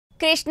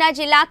కృష్ణా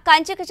జిల్లా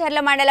కంచకచర్ల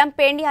మండలం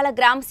పెండ్యాల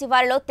గ్రామ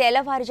శివారులో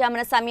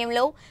తెల్లవారుజామున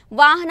సమయంలో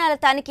వాహనాల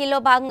తనిఖీల్లో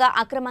భాగంగా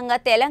అక్రమంగా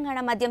తెలంగాణ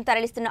మద్యం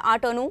తరలిస్తున్న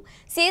ఆటోను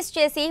సీజ్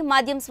చేసి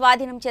మద్యం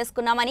స్వాధీనం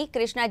చేసుకున్నామని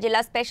కృష్ణా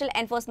జిల్లా స్పెషల్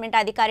ఎన్ఫోర్స్మెంట్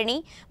అధికారిని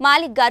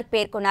మాలిక్ గార్గ్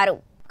పేర్కొన్నారు.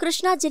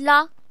 కృష్ణా జిల్లా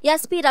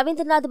ఎస్పీ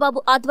రవీంద్రనాథ్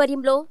బాబు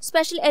ఆధ్వర్యంలో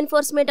స్పెషల్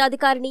ఎన్ఫోర్స్మెంట్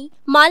అధికారిని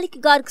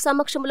మాలిక్ గార్గ్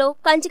సమక్షంలో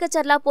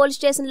కంచకచర్ల పోలీస్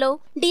స్టేషన్లో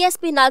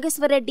DSP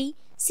Nageswara Reddy,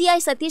 CI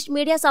Satish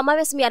media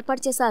సమావేశం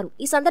ఏర్పాటు చేశారు.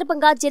 ఈ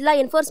సందర్భంగా జిల్లా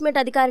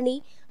ఎన్ఫోర్స్మెంట్ అధికారిని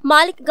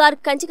మాలిక్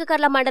గార్గ్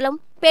కంచకచర్ల మండలం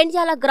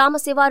పెండ్యాల గ్రామ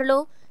శివారులో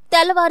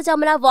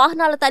తెల్లవారుజామున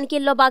వాహనాల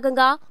తనిఖీల్లో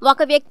భాగంగా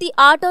ఒక వ్యక్తి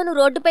ఆటోను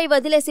రోడ్డుపై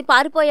వదిలేసి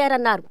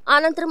పారిపోయారన్నారు.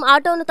 అనంతరం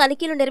ఆటోను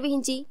తనిఖీలు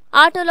నిర్వహించి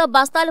ఆటోలో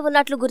బస్తాలు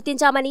ఉన్నట్లు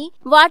గుర్తించామని,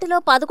 వాటిలో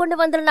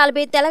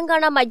 1140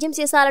 తెలంగాణ మద్యం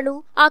సీసాలను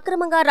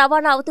అక్రమంగా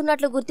రవాణా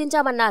అవుతున్నట్లు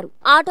గుర్తించామన్నారు.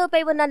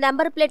 ఆటోపై ఉన్న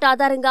నెంబర్ ప్లేట్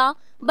ఆధారంగా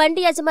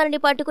బండి యజమానిని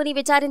పట్టుకుని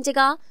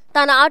విచారించగా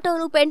తన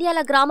ఆటోను పెండ్యాల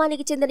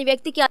గ్రామానికి చెందిన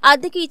వ్యక్తికి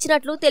అద్దెకి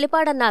ఇచ్చినట్లు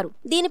తెలిపాడన్నారు.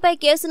 దీనిపై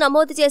కేసు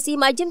నమోదు చేసి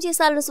మద్యం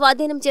సీసాలను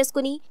స్వాధీనం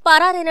చేసుకుని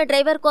పరారైన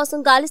డ్రైవర్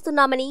కోసం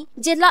గాలిస్తున్నామని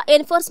జిల్లా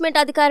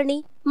ఎన్ఫోర్స్మెంట్ అధికారిని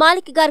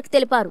మాలిక్ గార్గ్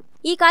తెలిపారు.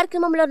 ఈ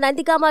కార్యక్రమంలో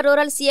Nandigama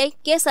rural CI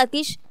K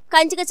Satish,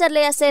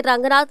 Kanchikacherla SI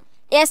Ranganath,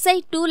 SI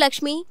 2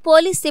 Lakshmi,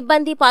 police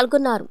సిబ్బంది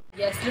పాల్గొన్నారు.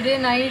 Yesterday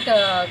night,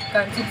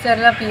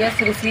 Kanchikcharla PS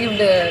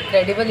received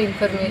credible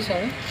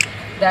information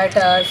that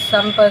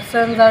some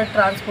persons are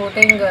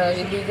transporting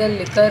illegal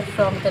liquor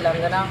from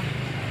Telangana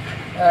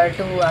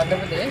to Andhra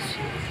Pradesh.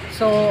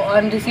 So,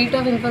 on receipt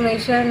of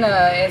information,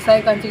 SI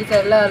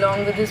Kanchikcharla along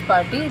with this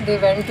party, they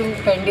went to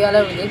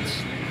Pendyala village,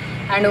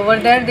 and over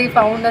there they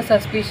found a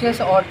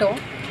suspicious auto.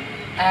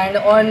 And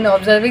on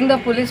observing the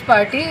police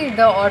party,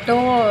 the auto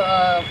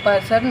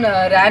person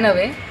ran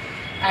away.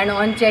 And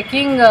on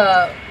checking,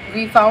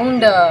 we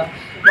found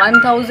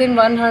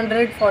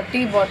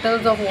 1140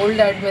 bottles of Old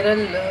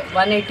Admiral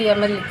 180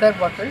 ml liquor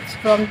bottles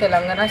from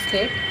Telangana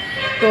state,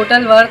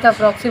 total worth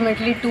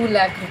approximately 2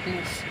 lakh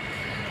rupees.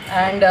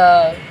 And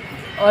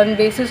on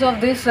basis of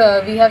this,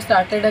 we have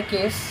started a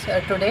case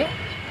today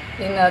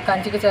in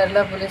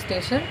Kanchikcharla police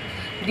station.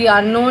 The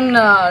unknown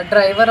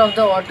driver of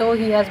the auto,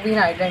 he has been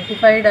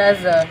identified as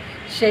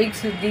Sheikh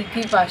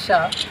Siddiqui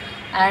Pasha,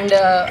 and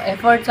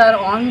efforts are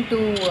on to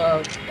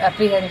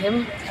apprehend him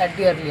at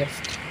the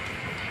earliest.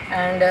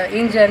 And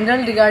in general,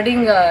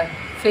 regarding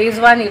phase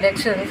 1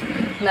 elections,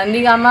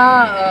 Nandigama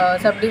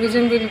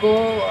subdivision will go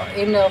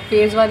in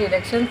phase 1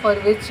 election, for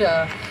which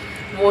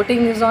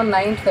voting is on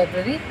 9th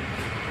February.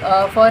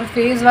 For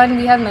phase 1,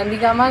 we have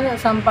Nandigama,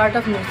 some part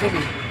of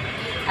Newstelugu.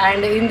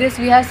 And in this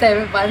we have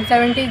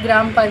 170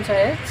 gram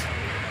panchayats,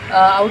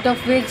 out of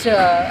which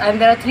and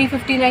there are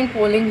 359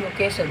 polling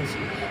locations,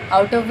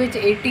 out of which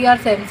 80 are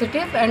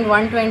sensitive and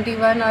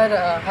 121 are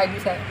highly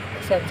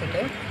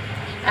sensitive.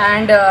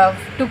 And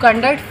to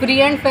conduct free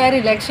and fair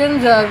elections,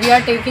 we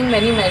are taking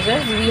many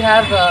measures. We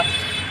have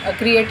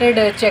created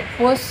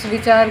checkposts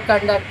which are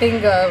conducting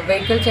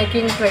vehicle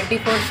checking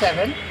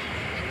 24/7.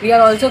 We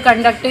are also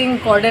conducting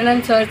cordon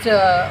and search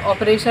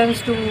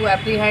operations to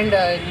apprehend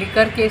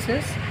liquor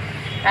cases.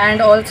 And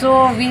also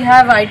we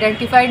have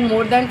identified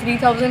more than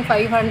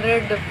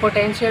 3,500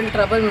 potential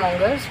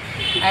troublemongers,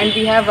 and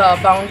we have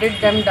bounded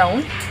them down.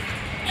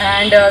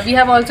 And we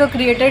have also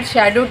created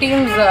shadow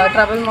teams,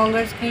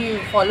 troublemongers ki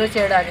follow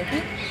cheyadaniki,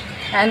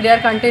 and they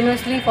are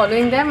continuously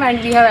following them. And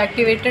we have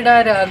activated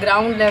our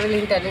ground level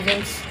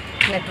intelligence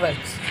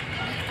networks.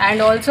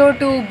 And also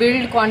to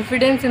build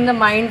confidence in the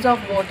minds of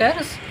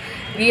voters,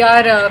 we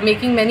are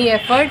making many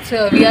efforts.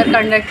 We are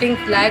conducting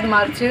flag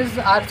marches.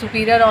 Our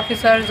superior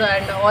officers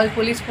and all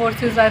police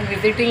forces are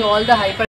visiting all the hyper